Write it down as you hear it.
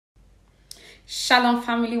Shalom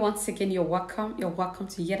family, once again you're welcome. You're welcome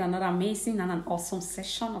to yet another amazing and an awesome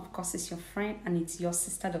session. Of course, it's your friend and it's your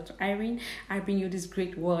sister, Dr. Irene. I bring you this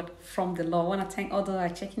great word from the Lord. I want to thank all those who are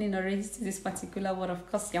checking in already to this particular word. Of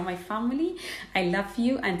course, you're my family. I love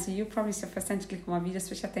you, and to you, probably it's your first time to click on my video.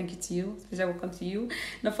 Special thank you to you. Special welcome to you.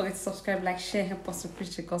 Don't forget to subscribe, like, share, help us to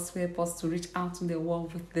preach the gospel, help us to reach out to the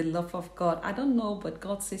world with the love of God. I don't know, but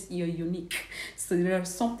God says you're unique. So there's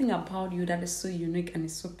something about you that is so unique and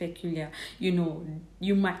is so peculiar.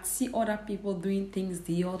 You might see other people doing things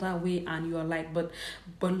the other way and you're like, but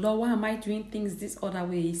Lord, why am I doing things this other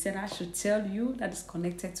way? He said, I should tell you that is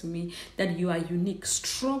connected to me, that you are unique.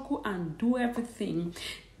 Struggle and do everything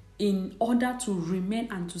in order to remain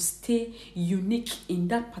and to stay unique in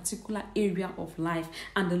that particular area of life,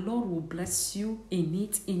 and the Lord will bless you in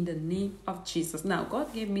it in the name of Jesus. Now,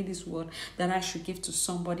 God gave me this word that I should give to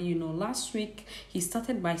somebody. Last week he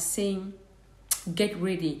started by saying, get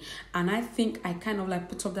ready, and I think I kind of like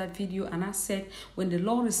put up that video and I said, when the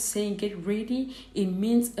Lord is saying get ready, it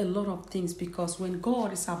means a lot of things, because when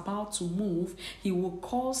God is about to move, he will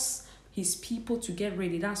cause his people to get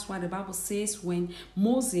ready. That's why the Bible says when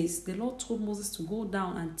the Lord told Moses to go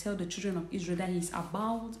down and tell the children of Israel that he's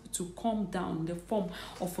about to come down in the form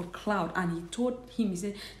of a cloud, and he told him, he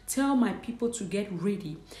said, tell my people to get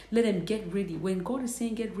ready. Let them get ready. When God is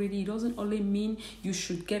saying get ready, it doesn't only mean you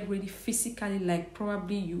should get ready physically, like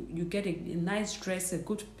probably you get a nice dress, a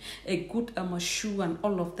good shoe and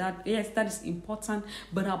all of that. Yes, that is important,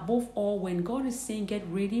 but above all, when God is saying get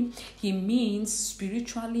ready, he means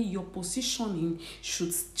spiritually your positioning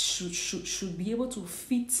should be able to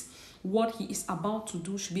fit what he is about to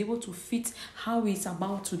do, should be able to fit how he is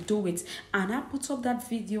about to do it. And I put up that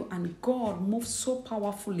video and God moved so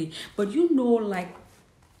powerfully. But like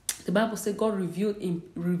the Bible says, God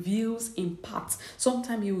reveals in parts.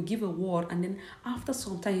 Sometimes he will give a word, and then after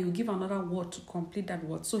some time he will give another word to complete that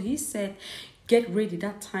word. So he said get ready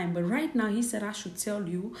that time, but right now he said I should tell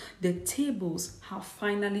you the tables have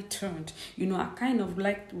finally turned. I kind of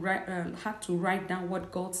had to write down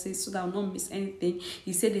what God says so that I will not miss anything.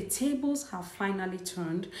 He said the tables have finally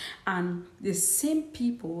turned, and the same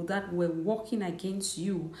people that were working against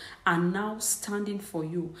you are now standing for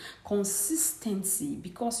you. Consistency,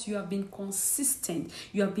 because you have been consistent,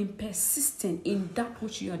 you have been persistent in that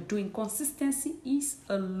which you are doing. Consistency is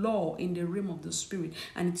a law in the realm of the spirit,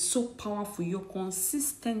 and it's so powerful. Your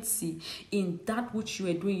consistency in that which you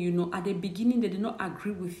are doing. At the beginning they did not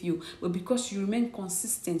agree with you, but because you remain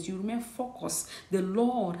consistent, you remain focused, the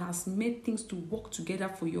Lord has made things to work together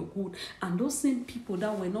for your good. And those same people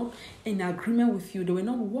that were not in agreement with you, they were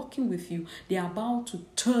not working with you, they are about to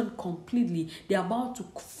turn completely. They are about to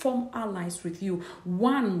form allies with you.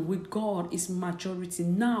 One with God is majority.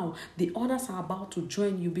 Now the others are about to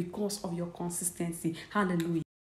join you because of your consistency. Hallelujah.